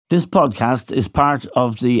This podcast is part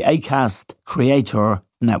of the Acast Creator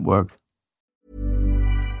Network.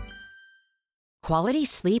 Quality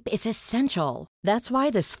sleep is essential. That's why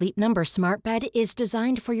the Sleep Number Smart Bed is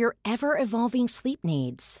designed for your ever-evolving sleep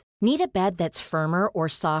needs. Need a bed that's firmer or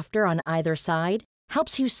softer on either side?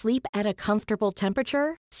 Helps you sleep at a comfortable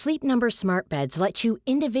temperature? Sleep Number Smart Beds let you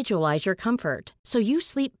individualize your comfort, so you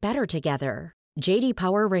sleep better together. J.D.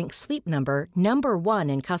 Power ranks Sleep Number number 1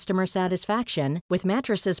 in customer satisfaction with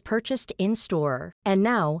mattresses purchased in-store. And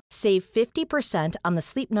now, save 50% on the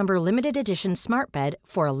Sleep Number Limited Edition Smart Bed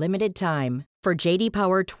for a limited time. For J.D.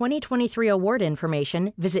 Power 2023 award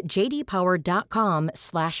information, visit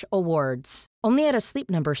jdpower.com/awards. Only at a Sleep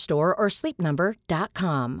Number store or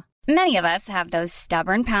sleepnumber.com. Many of us have those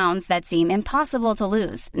stubborn pounds that seem impossible to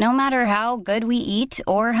lose, no matter how good we eat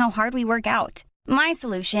or how hard we work out. My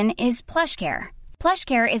solution is PlushCare.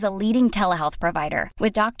 PlushCare is a leading telehealth provider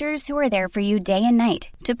with doctors who are there for you day and night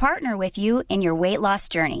to partner with you in your weight loss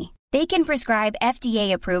journey. They can prescribe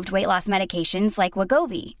FDA-approved weight loss medications like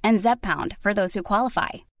Wegovy and Zepbound for those who qualify.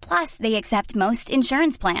 Plus, they accept most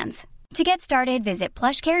insurance plans. To get started, visit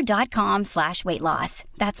plushcare.com/weightloss.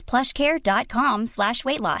 That's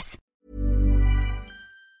plushcare.com/weightloss.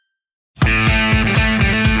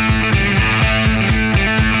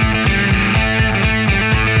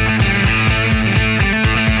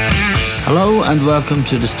 Hello and welcome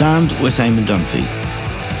to The Stand with Eamon Dunphy.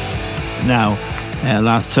 Now,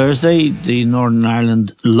 last Thursday, the Northern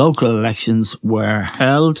Ireland local elections were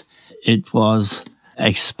held. It was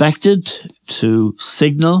expected to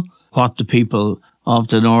signal what the people of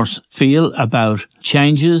the North feel about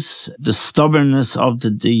changes, the stubbornness of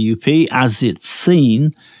the DUP as it's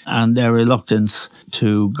seen, and their reluctance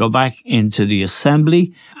to go back into the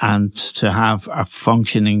Assembly and to have a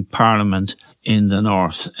functioning Parliament in the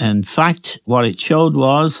North. In fact, what it showed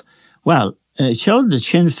was, it showed that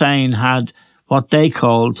Sinn Féin had what they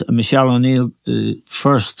called, Michelle O'Neill, the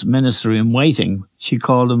First Minister in waiting, she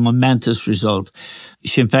called a momentous result.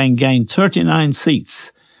 Sinn Féin gained 39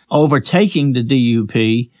 seats, overtaking the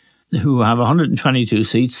DUP, who have 122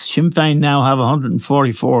 seats. Sinn Féin now have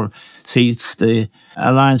 144 seats. The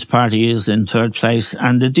Alliance Party is in third place,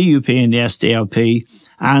 and the DUP and the SDLP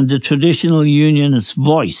and the traditional unionist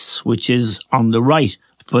voice, which is on the right.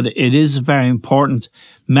 But it is a very important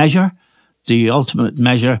measure, the ultimate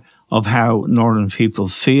measure of how Northern people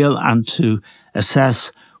feel, and to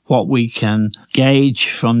assess what we can gauge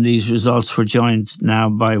from these results. We're joined now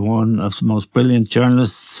by one of the most brilliant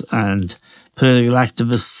journalists and political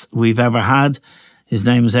activists we've ever had. His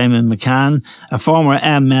name is Eamon McCann, a former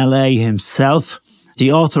MLA himself,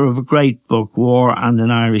 the author of a great book, War and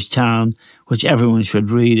an Irish Town, which everyone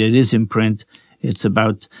should read. It is in print. It's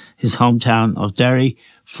about his hometown of Derry,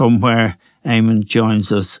 from where Eamon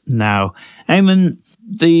joins us now. Eamon,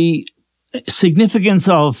 the significance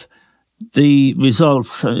of the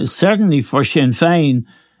results, certainly for Sinn Féin,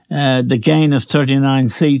 the gain of 39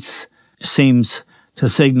 seats seems to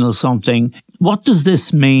signal something. What does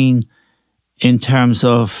this mean in terms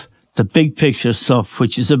of the big picture stuff,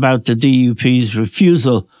 which is about the DUP's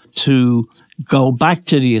refusal to go back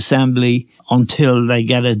to the Assembly until they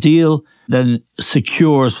get a deal that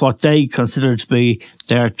secures what they consider to be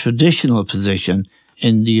their traditional position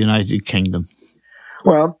in the United Kingdom?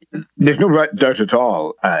 Well, there's no doubt at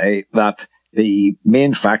all that the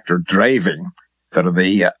main factor driving sort of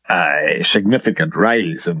the significant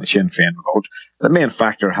rise in the Sinn Féin vote, the main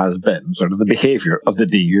factor has been sort of the behaviour of the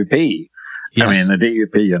DUP. Yes. I mean, the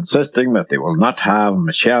DUP insisting that they will not have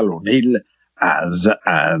Michelle O'Neill as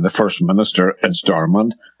the First Minister in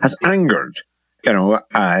Stormont has angered,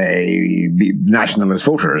 nationalist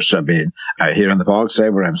voters. I mean, here in the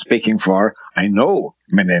Bogside, where I'm speaking for, I know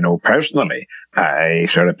personally,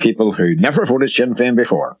 sort of people who never voted Sinn Féin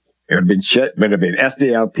before. It would have been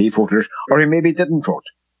SDLP voters, or who maybe didn't vote.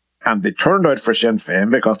 And they turned out for Sinn Féin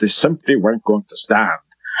because they simply weren't going to stand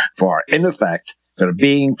for, in effect, they're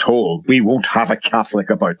being told we won't have a Catholic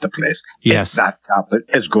about the place. Yes. If that Catholic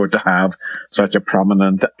is going to have such a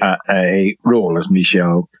prominent a role as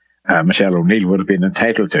Michelle O'Neill would have been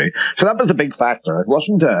entitled to. So that was the big factor. It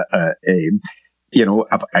wasn't a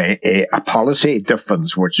policy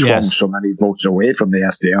difference which swung so many votes away from the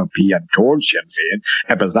SDLP and towards Sinn Féin.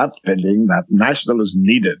 It was that feeling that nationalism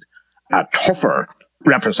needed a tougher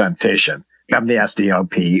representation than the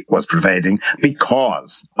SDLP was providing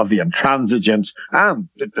because of the intransigence and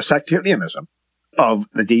the sectarianism of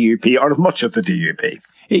the DUP, or of much of the DUP.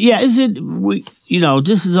 Yeah, is it,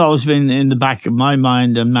 this has always been in the back of my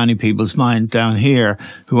mind and many people's mind down here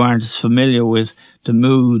who aren't as familiar with the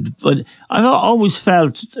mood. But I've always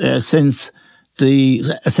felt since the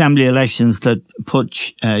assembly elections that put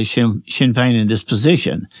Sinn Féin in this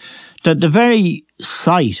position, that the very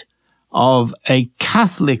sight of a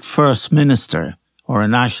Catholic First Minister or a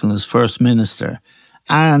Nationalist First Minister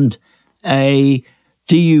and a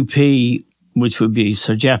DUP, which would be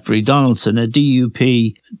Sir Geoffrey Donaldson, a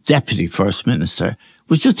DUP Deputy First Minister,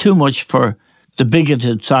 was just too much for the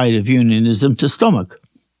bigoted side of unionism to stomach.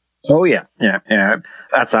 Oh, yeah.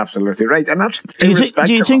 That's absolutely right. And that's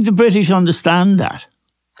do you think the British understand that?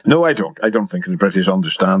 No, I don't. I don't think the British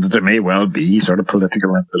understand that there may well be sort of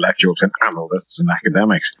political intellectuals and analysts and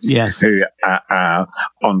academics who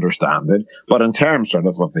understand it. But in terms of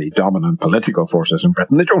the dominant political forces in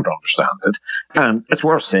Britain, they don't understand it. And it's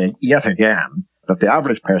worth saying, yet again, that the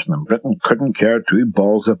average person in Britain couldn't care two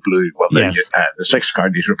balls of blue whether the 6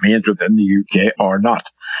 counties remained within the UK or not.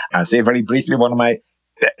 I'll say very briefly, one of my,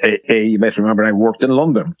 you might remember I worked in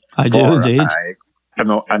London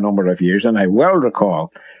for a number of years, and I well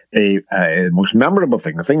recall the most memorable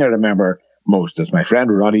thing, the thing I remember most, is my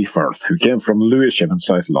friend Roddy Firth, who came from Lewisham in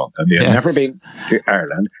South London. He had never been to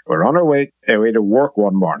Ireland. We're on our way to work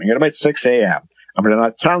one morning at about 6 a.m. and we're in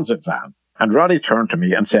a transit van. And Roddy turned to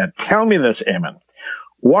me and said, "Tell me this, Eamon,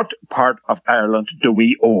 what part of Ireland do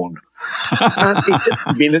we own?" And he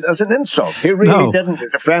didn't mean it as an insult. He really didn't.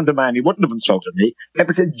 As a friend of mine, he wouldn't have insulted me. It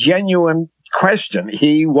was a genuine question.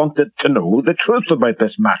 He wanted to know the truth about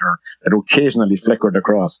this matter that occasionally flickered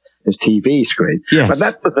across his TV screen. Yes. But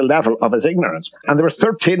that was the level of his ignorance. And there were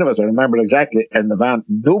 13 of us, I remember exactly, in the van.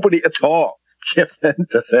 Nobody at all chipped in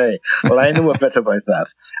to say, well, I know a bit about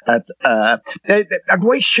that. And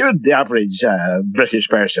why should the average British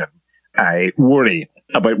person worry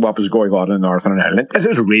about what was going on in Northern Ireland? It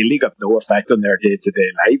has really got no effect on their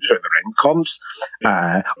day-to-day lives or their incomes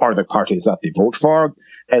or the parties that they vote for.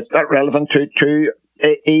 It's not relevant to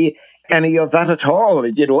any of that at all,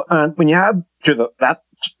 And when you add to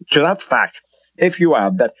that fact, if you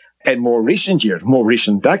add that in more recent years, more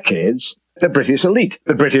recent decades, the British elite,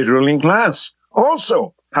 the British ruling class,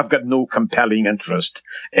 also have got no compelling interest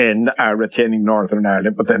in retaining Northern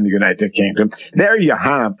Ireland within the United Kingdom. There you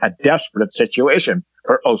have a desperate situation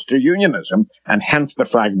for Ulster Unionism, and hence the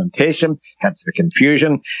fragmentation, hence the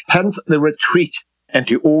confusion, hence the retreat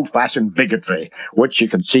into old-fashioned bigotry, which you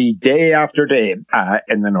can see day after day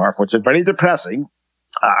in the North, which is very depressing.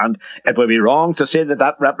 And it would be wrong to say that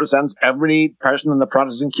that represents every person in the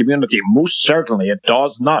Protestant community. Most certainly it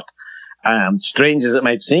does not. Strange as it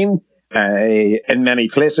might seem, in many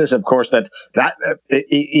places, of course, that there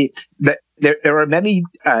are many,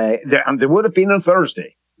 and there would have been on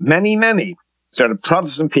Thursday, many sort of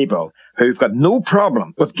Protestant people who've got no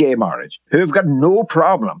problem with gay marriage, who've got no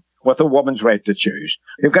problem with a woman's right to choose,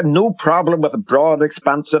 who've got no problem with a broad,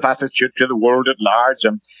 expansive attitude to the world at large.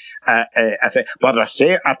 But I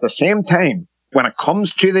say at the same time, when it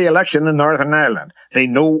comes to the election in Northern Ireland, they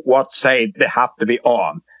know what side they have to be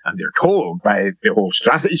on. And they're told by the whole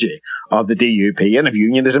strategy of the DUP and of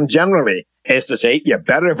unionism generally is to say, you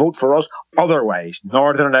better vote for us, otherwise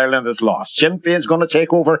Northern Ireland is lost. Sinn Féin's going to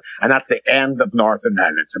take over, and that's the end of Northern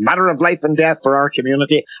Ireland. It's a matter of life and death for our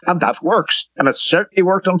community, and that works. And it certainly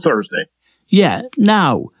worked on Thursday. Yeah.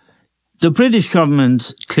 Now, the British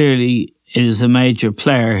government clearly is a major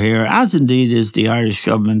player here, as indeed is the Irish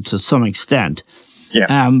government to some extent.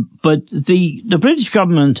 Yeah. But the British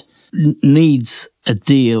government needs a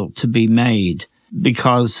deal to be made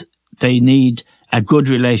because they need a good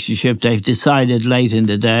relationship. They've decided late in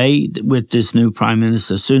the day with this new Prime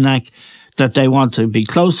Minister Sunak that they want to be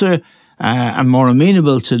closer and more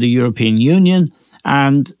amenable to the European Union,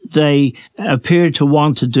 and they appear to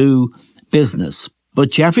want to do business.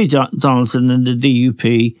 But Geoffrey Donaldson and the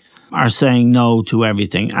DUP are saying no to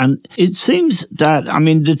everything. And it seems that,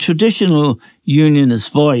 the traditional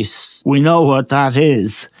unionist voice, we know what that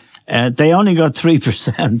is. They only got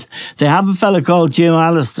 3%. They have a fellow called Jim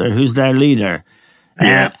Allister, who's their leader.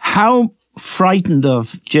 Yeah. How frightened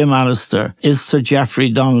of Jim Allister is Sir Geoffrey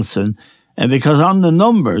Donaldson? Because on the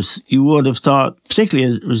numbers, you would have thought,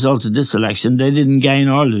 particularly as a result of this election, they didn't gain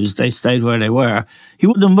or lose. They stayed where they were. He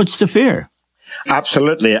wouldn't have much to fear.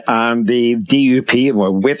 Absolutely. And the DUP,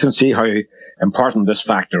 we'll wait and see how important this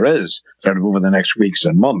factor is sort of over the next weeks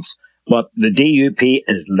and months. But the DUP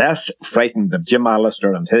is less frightened of Jim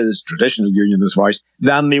Allister and his traditional unionist voice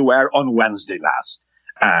than they were on Wednesday last.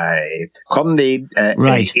 Come the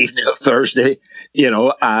evening of Thursday,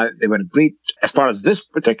 they were briefed, as far as this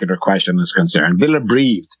particular question is concerned, they were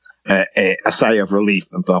breathed a sigh of relief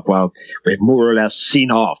and thought, well, we've more or less seen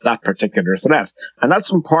off that particular threat. And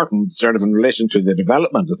that's important sort of in relation to the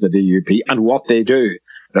development of the DUP and what they do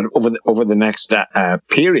over the next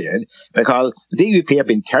period, because the DUP have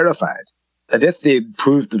been terrified that if they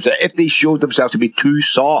proved themselves, if they showed themselves to be too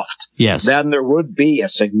soft, yes, then there would be a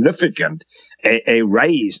significant a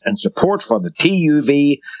rise in support for the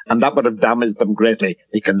TUV, and that would have damaged them greatly.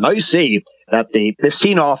 They can now see that they've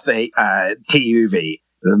seen off the TUV.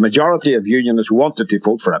 The majority of unionists wanted to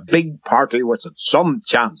vote for a big party which had some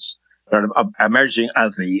chance of emerging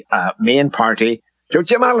as the main party. So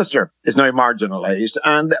Jim Allister is now marginalised,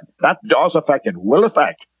 and that does affect, it will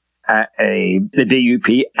affect the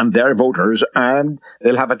DUP and their voters, and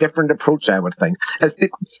they'll have a different approach, I would think.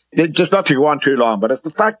 Just not to go on too long, but it's the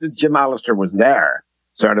fact that Jim Allister was there,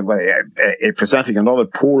 sort of presenting another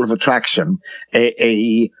pole of attraction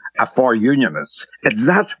for unionists. It's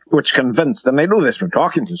that which convinced, and I know this from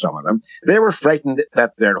talking to some of them, they were frightened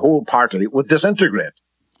that their whole party would disintegrate.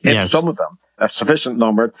 If some of them, a sufficient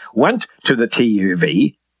number, went to the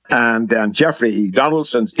TUV, and then Jeffrey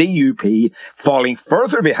Donaldson's DUP falling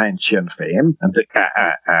further behind Sinn Féin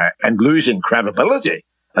and losing credibility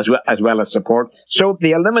as well as support. So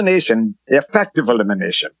the effective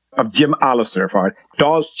elimination of Jim Allister for it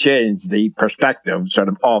does change the perspective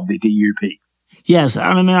of the DUP. Yes, and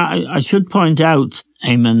I mean, I should point out,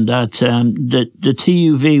 Eamon, that the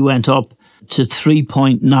TUV went up to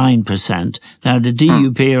 3.9%. Now, the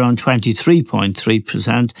DUP are on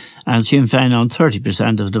 23.3% and Sinn Féin on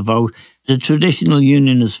 30% of the vote. The traditional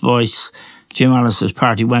unionist voice, Jim Allister's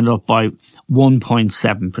party, went up by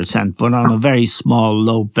 1.7%, but on a very small,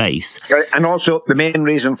 low base. And also, the main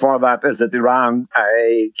reason for that is that they ran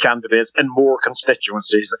candidates in more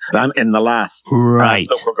constituencies than in the last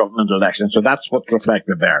local government election. So that's what's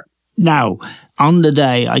reflected there. Now, on the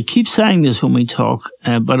day, I keep saying this when we talk,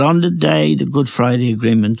 but on the day the Good Friday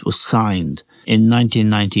Agreement was signed in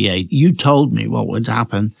 1998, you told me what would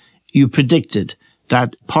happen. You predicted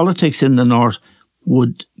that politics in the North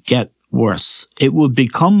would get worse. It would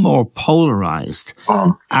become more polarised,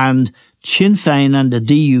 and Sinn Féin and the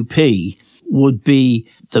DUP would be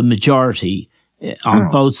the majority on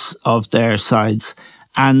both of their sides,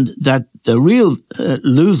 and that the real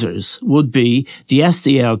losers would be the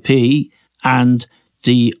SDLP and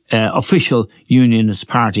the official Unionist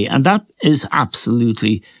Party. And that is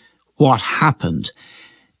absolutely what happened.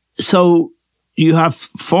 So you have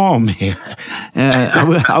form here.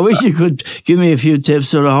 I wish you could give me a few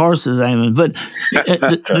tips for the horses, Eamon. But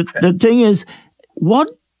the thing is, what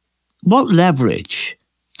leverage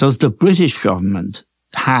does the British government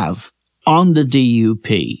have on the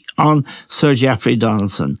DUP, on Sir Geoffrey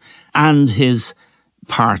Donaldson and his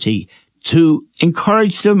party to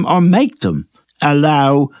encourage them or make them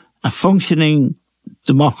allow a functioning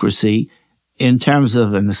democracy in terms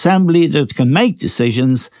of an assembly that can make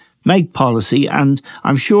decisions, make policy? And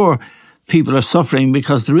I'm sure people are suffering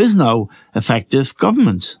because there is no effective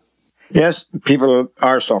government. Yes, people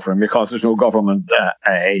are suffering because there's no government,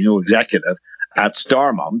 no executive at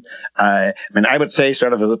Stormont. I would say as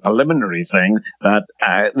a preliminary thing that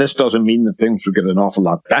this doesn't mean that things would get an awful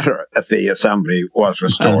lot better if the Assembly was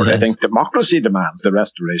restored. Yes. I think democracy demands the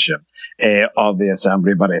restoration of the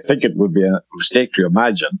Assembly, but I think it would be a mistake to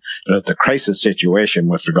imagine that the crisis situation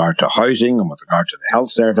with regard to housing and with regard to the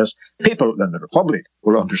health service, people in the Republic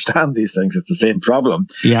will understand these things. It's the same problem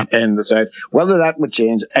in the South. Whether that would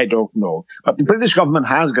change, I don't know. But the British government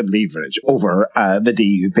has got leverage over the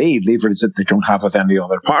DUP, leverage that they don't have with any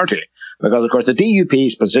other party. Because, of course, the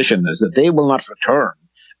DUP's position is that they will not return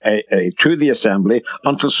to the Assembly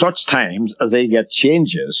until such times as they get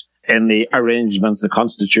changes in the arrangements, the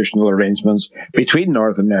constitutional arrangements between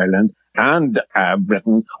Northern Ireland and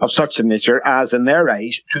Britain of such a nature as, in their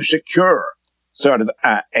eyes, to secure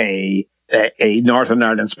a Northern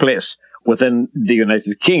Ireland's place within the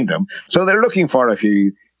United Kingdom. So they're looking for a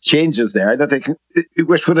few changes there that they can,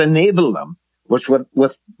 which would enable them, which would,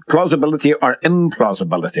 with plausibility or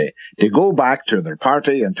implausibility, to go back to their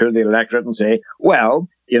party and to the electorate and say, well,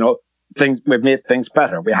 we've made things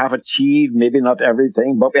better. We have achieved maybe not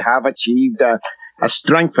everything, but we have achieved a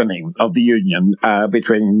strengthening of the union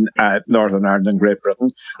between Northern Ireland and Great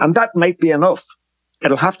Britain, and that might be enough.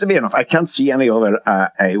 It'll have to be enough. I can't see any other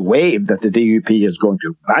way that the DUP is going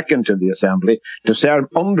to back into the Assembly to serve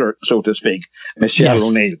under, so to speak, Michelle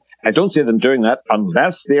O'Neill. I don't see them doing that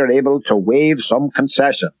unless they're able to waive some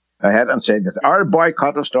concession ahead and say that our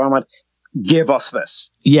boycott of Stormont gave us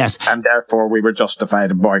this. Yes. And therefore we were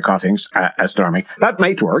justified in boycotting Stormont. That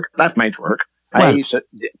might work. Well,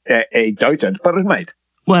 I doubt it, but it might.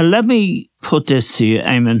 Well, let me put this to you,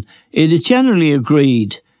 Eamon. It is generally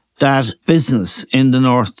agreed that business in the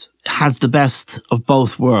North has the best of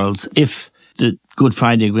both worlds if the Good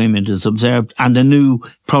Friday Agreement is observed and the new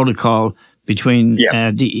protocol between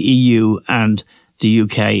the EU and the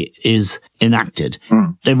UK is enacted.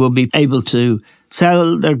 They will be able to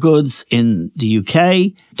sell their goods in the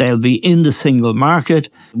UK. They'll be in the single market,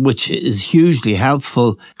 which is hugely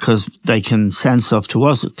helpful because they can send stuff to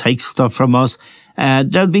us, take stuff from us.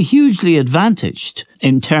 They'll be hugely advantaged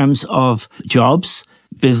in terms of jobs,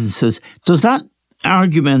 businesses. Does that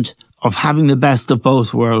argument of having the best of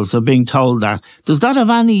both worlds, of being told that, does that have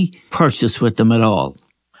any purchase with them at all?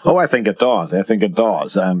 Oh, I think it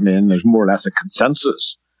does. I mean, there's more or less a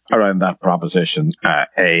consensus around that proposition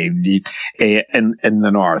in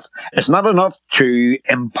the North. It's not enough to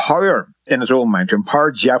empower, in his own mind, to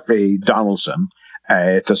empower Jeffrey Donaldson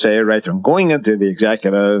to say, right, I'm going into the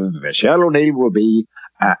executive, Michelle O'Neill will be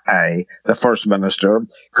the First Minister.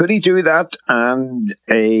 Could he do that and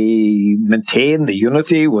maintain the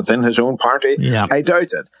unity within his own party? Yeah. I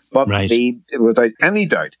doubt it. But without any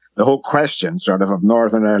doubt, the whole question of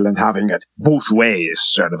Northern Ireland having it both ways,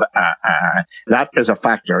 that is a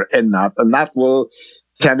factor in that, and that will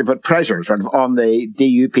tend to put pressure on the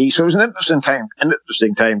DUP. So it's an interesting time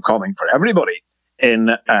coming for everybody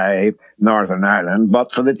in Northern Ireland,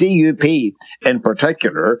 but for the DUP in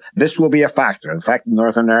particular, this will be a factor. In fact,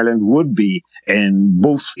 Northern Ireland would be in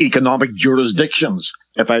both economic jurisdictions,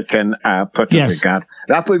 if I can put it like that.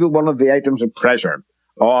 That will be one of the items of pressure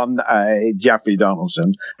on Jeffrey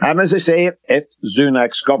Donaldson. And as I say, if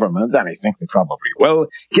Sunak's government, and I think they probably will,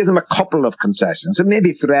 give them a couple of concessions, and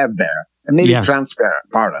maybe threadbare, and maybe transparent,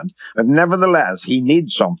 but nevertheless, he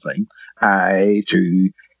needs something to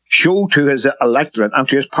show to his electorate and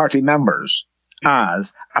to his party members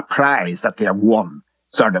as a prize that they have won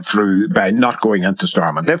through by not going into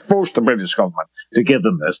Stormont. They've forced the British government to give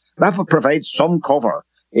them this. That will provide some cover.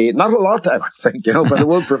 Not a lot, I would think, but it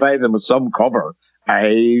will provide them with some cover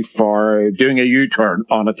for doing a U-turn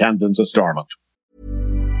on attendance at Stormont.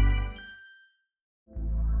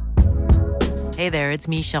 Hey there, it's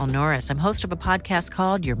Michelle Norris. I'm host of a podcast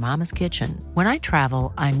called Your Mama's Kitchen. When I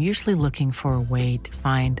travel, I'm usually looking for a way to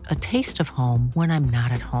find a taste of home when I'm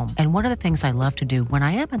not at home. And one of the things I love to do when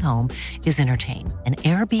I am at home is entertain. And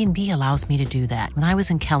Airbnb allows me to do that. When I was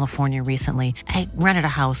in California recently, I rented a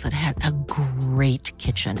house that had a great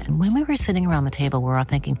kitchen. And when we were sitting around the table, we were all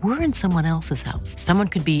thinking, we're in someone else's house. Someone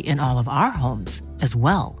could be in all of our homes as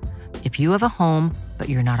well. If you have a home, but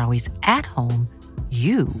you're not always at home,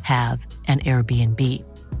 you have an Airbnb.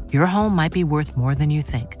 Your home might be worth more than you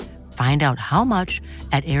think. Find out how much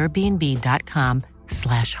at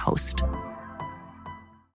airbnb.com/host.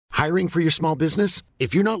 Hiring for your small business?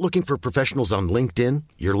 If you're not looking for professionals on LinkedIn,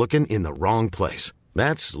 you're looking in the wrong place.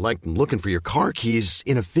 That's like looking for your car keys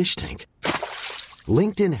in a fish tank.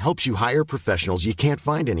 LinkedIn helps you hire professionals you can't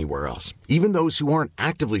find anywhere else, even those who aren't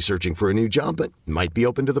actively searching for a new job but might be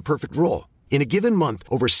open to the perfect role. In a given month,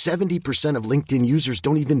 over 70% of LinkedIn users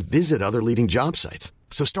don't even visit other leading job sites.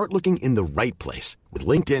 So start looking in the right place. With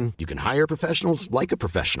LinkedIn, you can hire professionals like a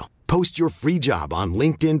professional. Post your free job on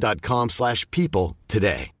linkedin.com/people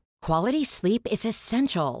today. Quality sleep is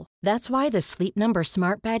essential. That's why the Sleep Number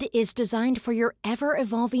Smart Bed is designed for your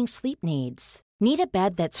ever-evolving sleep needs. Need a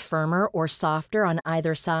bed that's firmer or softer on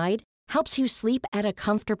either side? Helps you sleep at a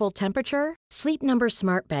comfortable temperature? Sleep Number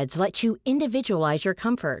Smart Beds let you individualize your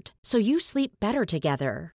comfort, so you sleep better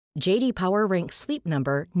together. J.D. Power ranks Sleep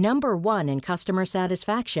Number number 1 in customer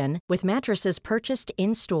satisfaction with mattresses purchased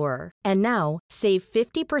in-store. And now, save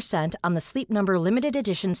 50% on the Sleep Number Limited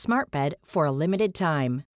Edition Smart Bed for a limited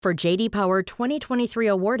time. For J.D. Power 2023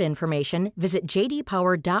 award information, visit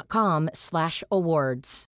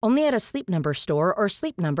jdpower.com/awards. Only at a Sleep Number store or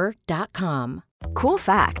sleepnumber.com. Cool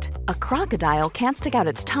fact, a crocodile can't stick out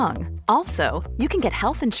its tongue. Also, you can get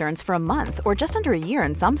health insurance for a month or just under a year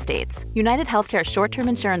in some states. United Healthcare short-term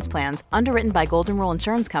insurance plans, underwritten by Golden Rule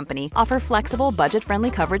Insurance Company, offer flexible, budget-friendly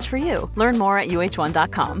coverage for you. Learn more at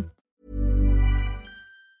uh1.com.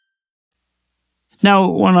 Now,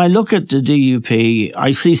 when I look at the DUP,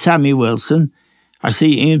 I see Sammy Wilson, I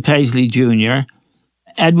see Ian Paisley Jr.,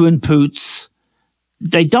 Edwin Poots.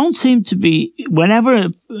 They don't seem to be, whenever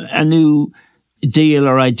a new deal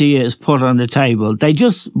or idea is put on the table, they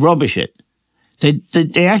just rubbish it.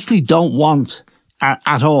 They actually don't want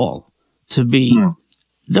at all to be,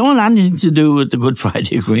 they don't want anything to do with the Good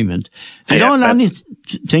Friday Agreement. They don't want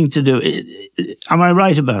anything to do. Am I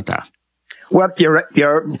right about that? Well,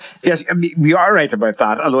 yes, we are right about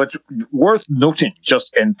that, although it's worth noting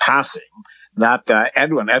just in passing that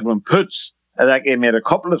Edwin Poots he made a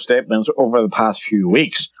couple of statements over the past few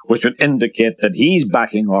weeks, which would indicate that he's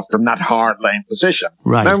backing off from that hardline position.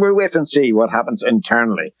 Right. Now we'll wait and see what happens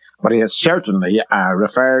internally. But he has certainly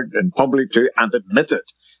referred in public to and admitted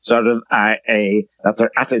that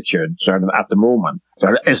their attitude sort of at the moment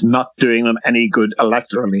sort of is not doing them any good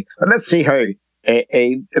electorally. But let's see how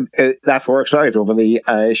that works out over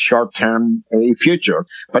the short-term future.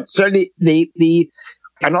 But certainly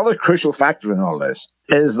another crucial factor in all this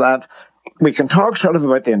is that we can talk sort of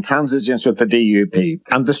about the intransigence of the DUP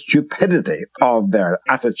and the stupidity of their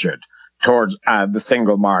attitude towards the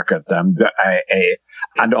single market and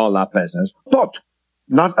all that business. But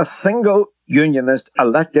not a single unionist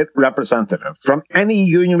elected representative from any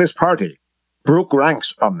unionist party broke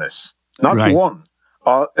ranks on this. Not one.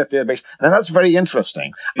 Now that's very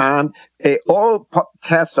interesting. And all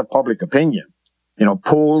tests of public opinion,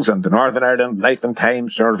 polls and the Northern Ireland Life and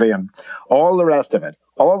Times survey and all the rest of it,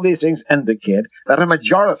 all these things indicate that a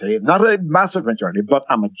majority, not a massive majority, but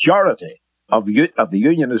a majority of the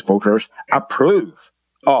unionist voters approve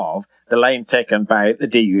of the line taken by the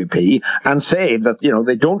DUP and say that,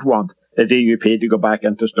 they don't want the DUP to go back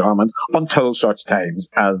into Stormont until such times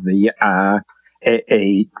as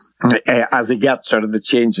as they get sort of the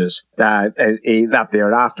changes that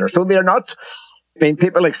they're after. So they're not.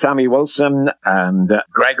 People like Sammy Wilson and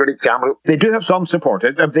Gregory Campbell, they do have some support.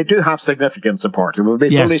 They do have significant support. It would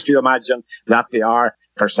be foolish to imagine that they are,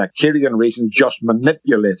 for sectarian reasons, just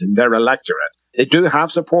manipulating their electorate. They do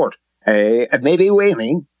have support. It may be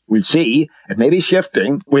waning. We'll see. It may be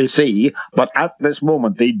shifting. We'll see. But at this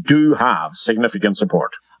moment, they do have significant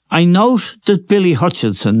support. I note that Billy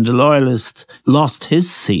Hutchinson, the loyalist, lost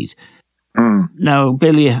his seat. Now,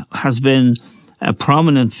 Billy has been a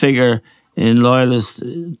prominent figure in loyalist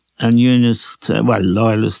and unionist.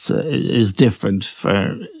 Loyalist is different.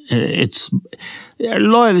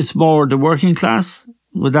 Loyalist more the working class.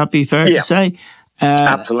 Would that be fair to say?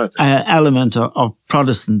 Absolutely. Element of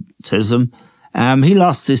Protestantism. He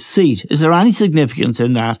lost his seat. Is there any significance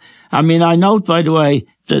in that? I mean, I note, by the way,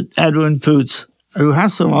 that Edwin Poots, who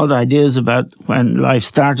has some odd ideas about when life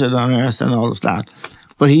started on Earth and all of that,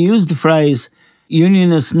 but he used the phrase,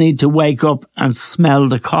 unionists need to wake up and smell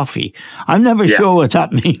the coffee. I'm never sure what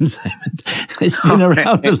that means. It's been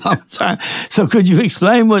around a long time. So could you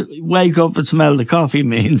explain what wake up and smell the coffee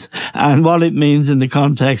means and what it means in the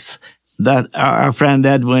context that our friend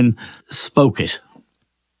Edwin spoke it?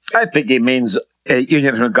 I think it means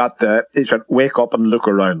unions have got to wake up and look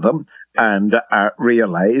around them and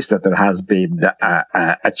realise that there has been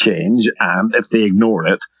a change, and if they ignore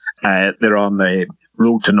it, they're on the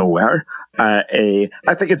road to nowhere. I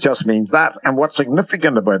think it just means that. And what's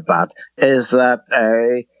significant about that is that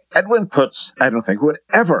Edwin Poots, I don't think, would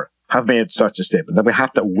ever have made such a statement that we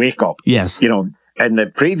have to wake up. Yes.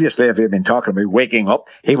 And previously, if he had been talking about waking up,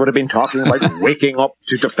 he would have been talking about waking up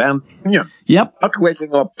to defend the union. Yep. Not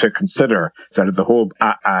waking up to consider sort of the whole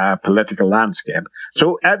political landscape.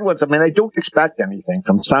 So Edwards, I don't expect anything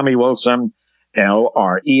from Sammy Wilson,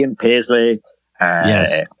 or Ian Paisley.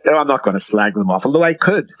 I'm not going to slag them off, although I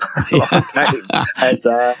could for a long time.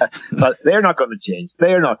 But they're not going to change.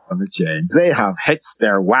 They have hitched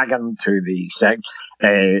their wagon to the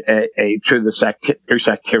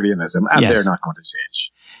sectarianism, and they're not going to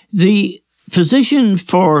change. The position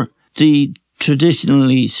for the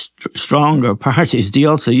traditionally stronger parties, the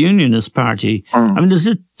Ulster Unionist Party, there's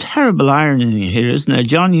a terrible irony here, isn't there?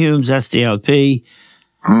 John Hume's SDLP,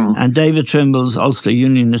 and David Trimble's Ulster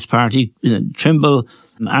Unionist Party. Trimble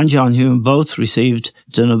and John Hume both received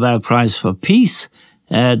the Nobel Prize for Peace.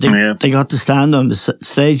 They got to stand on the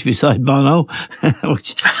stage beside Bono,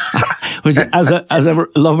 which as a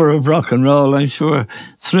lover of rock and roll, I'm sure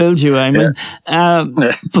thrilled you, Eamon.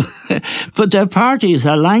 But their parties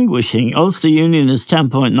are languishing. Ulster Union is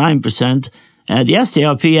 10.9%, the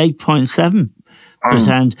SDLP 8.7%.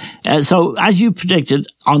 So, as you predicted,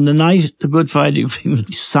 on the night the Good Friday Agreement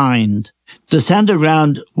was signed, the centre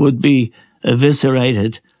ground would be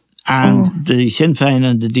eviscerated, and the Sinn Féin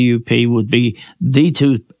and the DUP would be the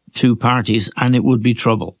two parties, and it would be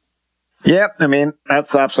trouble. Yeah,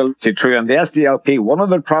 that's absolutely true. And the SDLP, one of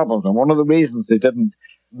the problems and one of the reasons they didn't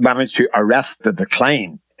manage to arrest the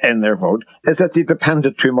decline in their vote is that they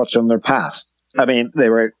depended too much on their past. They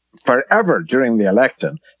were forever during the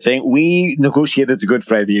election saying, we negotiated the Good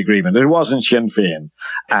Friday Agreement. It wasn't Sinn Féin.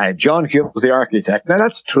 John Hume was the architect. Now,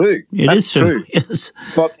 that's true. It is true. Yes.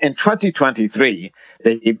 But in 2023,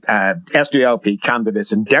 the SDLP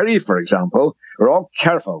candidates in Derry, for example, were all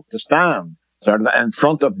careful to stand sort of in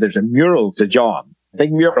front of, there's a mural to John,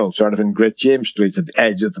 big mural sort of in Great James Street at the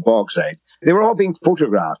edge of the Bogside. They were all being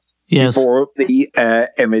photographed before the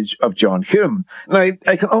image of John Hume. Now,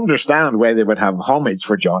 I can understand why they would have homage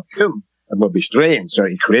for John Hume. It would be strange. So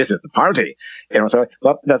he created the party.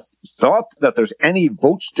 But the thought that there's any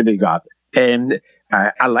votes to be got in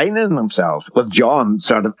aligning themselves with John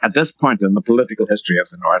sort of at this point in the political history of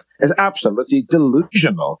the North is absolutely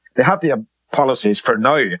delusional. They have to have policies for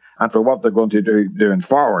now and for what they're going to do going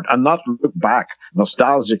forward, and not look back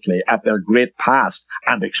nostalgically at their great past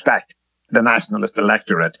and expect the nationalist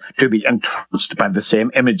electorate to be entranced by the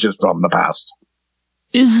same images from the past.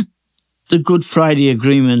 Is the Good Friday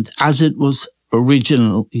Agreement, as it was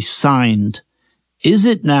originally signed, is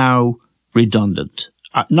it now redundant?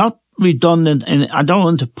 Not redundant, and I don't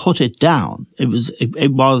want to put it down. It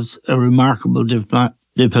was a remarkable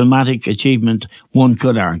diplomatic achievement, one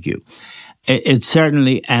could argue. It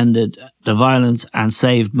certainly ended the violence and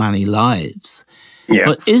saved many lives. Yes.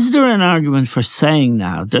 But is there an argument for saying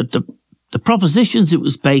now that the propositions it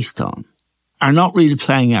was based on are not really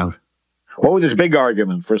playing out? Oh, there's a big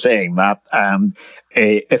argument for saying that, and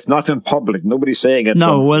it's not in public. Nobody's saying it.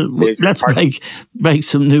 No, well, let's break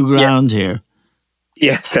some new ground here.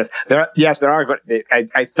 Yes, there are.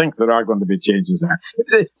 I think there are going to be changes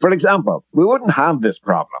there. For example, we wouldn't have this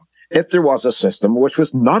problem if there was a system which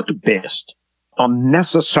was not based on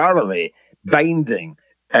necessarily binding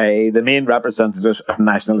the main representatives of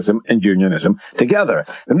nationalism and unionism together.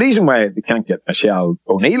 The reason why they can't get Michelle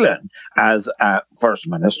O'Neill in as First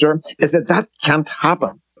Minister is that can't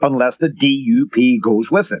happen unless the DUP goes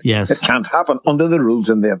with it. Yes. It can't happen under the rules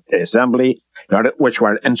in the Assembly, which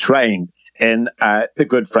were enshrined in the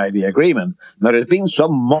Good Friday Agreement. Now, there's been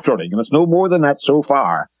some muttering, and it's no more than that so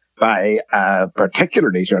far, by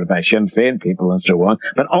particularly sort of by Sinn Féin people and so on,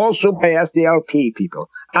 but also by SDLP people,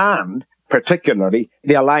 and particularly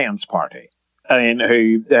the Alliance Party,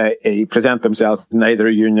 who present themselves neither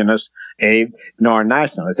unionist nor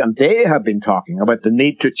nationalist. And they have been talking about the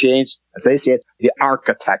need to change, as they say it, the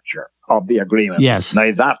architecture of the agreement. Yes.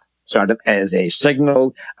 Now that sort of as a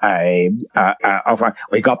signal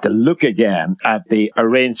we got to look again at the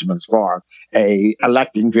arrangements for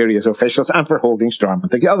electing various officials and for holding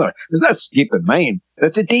Stormont together. Because let's keep in mind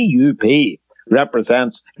that the DUP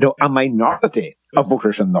represents a minority of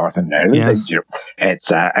voters in Northern Ireland. Yes.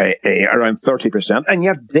 It's around 30%, and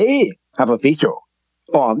yet they have a veto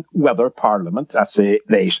on whether Parliament, that's the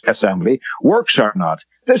Assembly, works or not.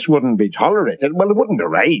 This wouldn't be tolerated. Well, it wouldn't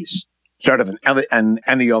arise sort of in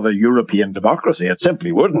any other European democracy. It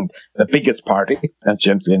simply wouldn't. The biggest party, and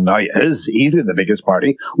Sinn Féin now is easily the biggest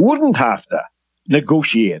party, wouldn't have to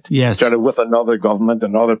negotiate sort of with another government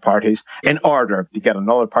and other parties in order to get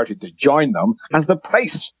another party to join them as the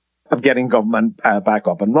price of getting government back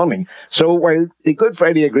up and running. So while the Good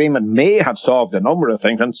Friday Agreement may have solved a number of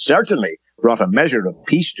things and certainly brought a measure of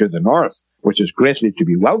peace to the North, which is greatly to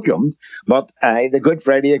be welcomed, but the Good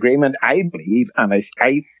Friday Agreement, I believe, and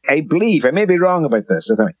I believe, I may be wrong about this,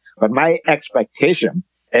 but my expectation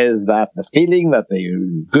is that the feeling that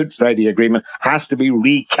the Good Friday Agreement has to be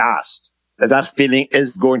recast, that feeling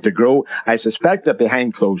is going to grow. I suspect that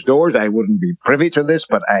behind closed doors, I wouldn't be privy to this,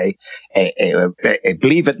 but I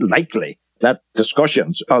believe it likely that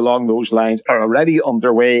discussions along those lines are already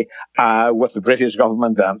underway with the British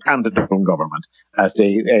government and the Dublin government as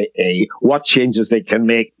to what changes they can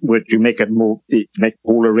make to make the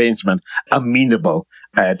whole arrangement amenable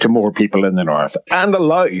to more people in the North, and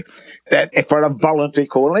allow for a voluntary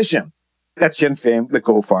coalition that Sinn Féin would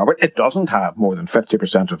go forward. It doesn't have more than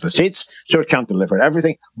 50% of the seats, so it can't deliver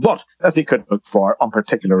everything, but that they could look for on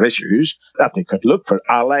particular issues, that they could look for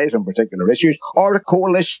allies on particular issues, or a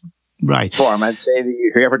coalition form. I'd say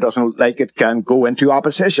whoever doesn't like it can go into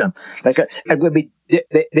opposition. It would be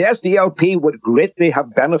the SDLP would greatly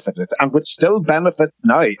have benefited and would still benefit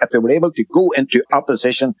now if they were able to go into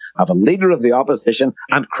opposition, have a leader of the opposition,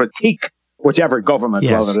 and critique whichever government,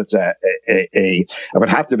 whether it's it would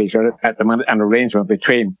have to be sort of at the moment an arrangement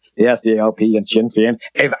between the SDLP and Sinn Féin.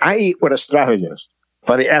 If I were a strategist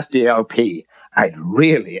for the SDLP, I'd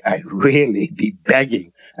really be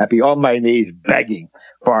begging. I'd be on my knees begging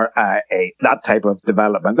for that type of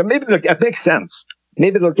development. And maybe it makes sense.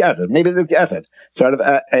 Maybe they'll get it. Sort of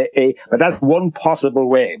but that's one possible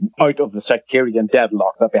way out of the sectarian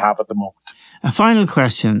deadlock that we have at the moment. A final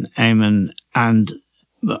question, Eamon, and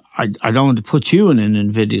I don't want to put you in an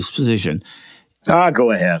invidious position.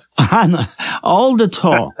 Go ahead. And all the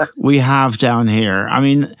talk we have down here, I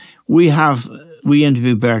mean, we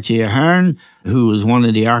interviewed Bertie Ahern, who was one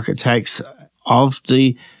of the architects of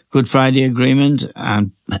the Good Friday Agreement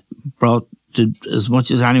and brought as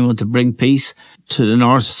much as anyone to bring peace to the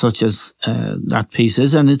North, such as that peace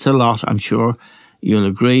is. And it's a lot, I'm sure you'll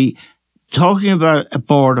agree. Talking about a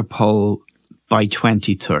border poll by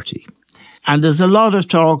 2030. And there's a lot of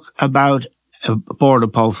talk about a border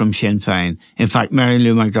poll from Sinn Féin. In fact, Mary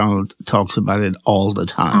Lou MacDonald talks about it all the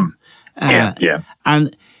time. Yeah.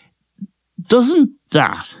 And Doesn't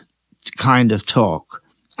that kind of talk,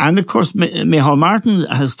 and of course Micheál Martin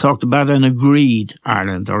has talked about an agreed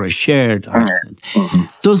Ireland or a shared Ireland.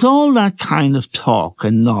 Does all that kind of talk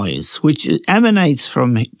and noise, which emanates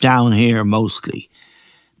from down here mostly,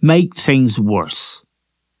 make things worse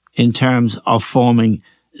in terms of forming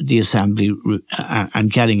the Assembly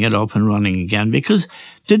and getting it up and running again? Because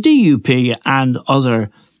the DUP and other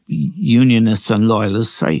unionists and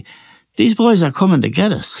loyalists say, these boys are coming to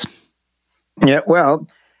get us. Yeah, well,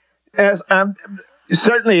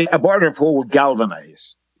 certainly a border poll would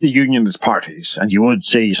galvanise the unionist parties, and you would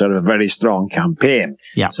see sort of a very strong campaign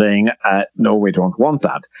saying, no, we don't want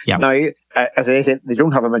that. Yeah. Now, as I said, they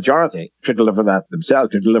don't have a majority to deliver that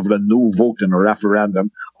themselves, to deliver a no vote in a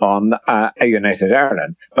referendum on a united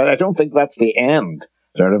Ireland. But I don't think that's the end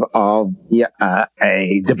sort of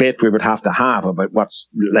a debate we would have to have about what's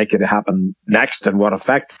likely to happen next and what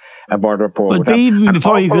effect a border poll would have. But even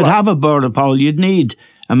before you could have a border poll, you'd need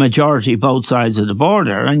a majority both sides of the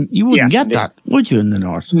border, and you wouldn't get that, would you, in the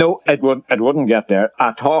north? No, it wouldn't get there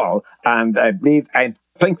at all. And I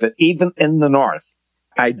think that even in the north,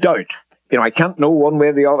 I doubt, I can't know one way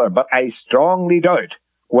or the other, but I strongly doubt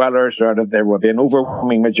whether sort of there would be an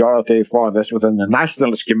overwhelming majority for this within the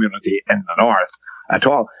nationalist community in the north at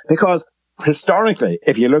all. Because historically,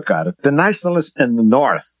 if you look at it, the nationalists in the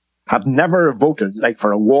north have never voted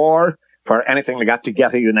for a war, for anything like that, to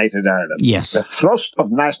get a united Ireland. Yes. The thrust of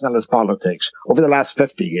nationalist politics over the last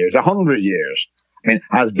 50 years, 100 years,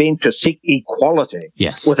 has been to seek equality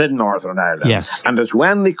within Northern Ireland. Yes. And it's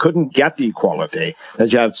when they couldn't get the equality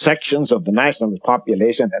that you had sections of the nationalist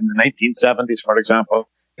population in the 1970s, for example,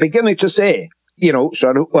 beginning to say,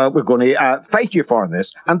 we're going to fight you for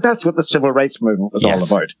this. And that's what the civil rights movement was all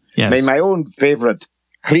about. Yes. My own favourite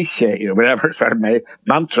cliche, whatever, sort of my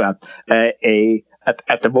mantra,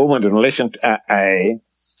 at the moment in relation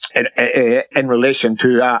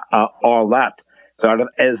to all that sort of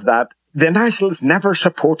is that the nationalists never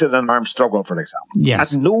supported an armed struggle, for example.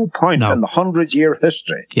 Yes. At no point in the 100-year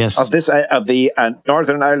history of the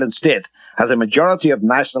Northern Ireland state has a majority of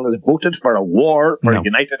nationalists voted for a war for a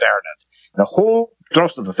united Ireland. The whole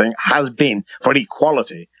thrust of the thing has been for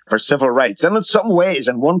equality, for civil rights. And in some ways,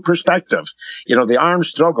 in one perspective, the armed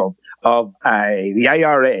struggle of the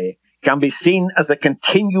IRA can be seen as the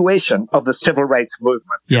continuation of the civil rights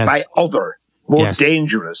movement by other, more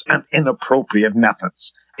dangerous and inappropriate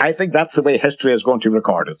methods. I think that's the way history is going to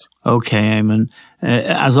record it. Okay, Eamon.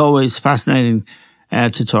 As always, fascinating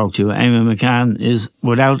to talk to you. Eamon McCann is,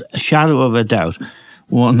 without a shadow of a doubt,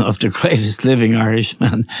 one of the greatest living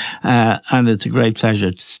Irishmen, and it's a great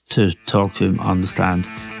pleasure to talk to him on the stand.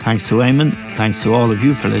 Thanks to Eamon. Thanks to all of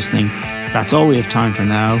you for listening. That's all we have time for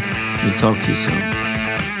now. We'll talk to you soon.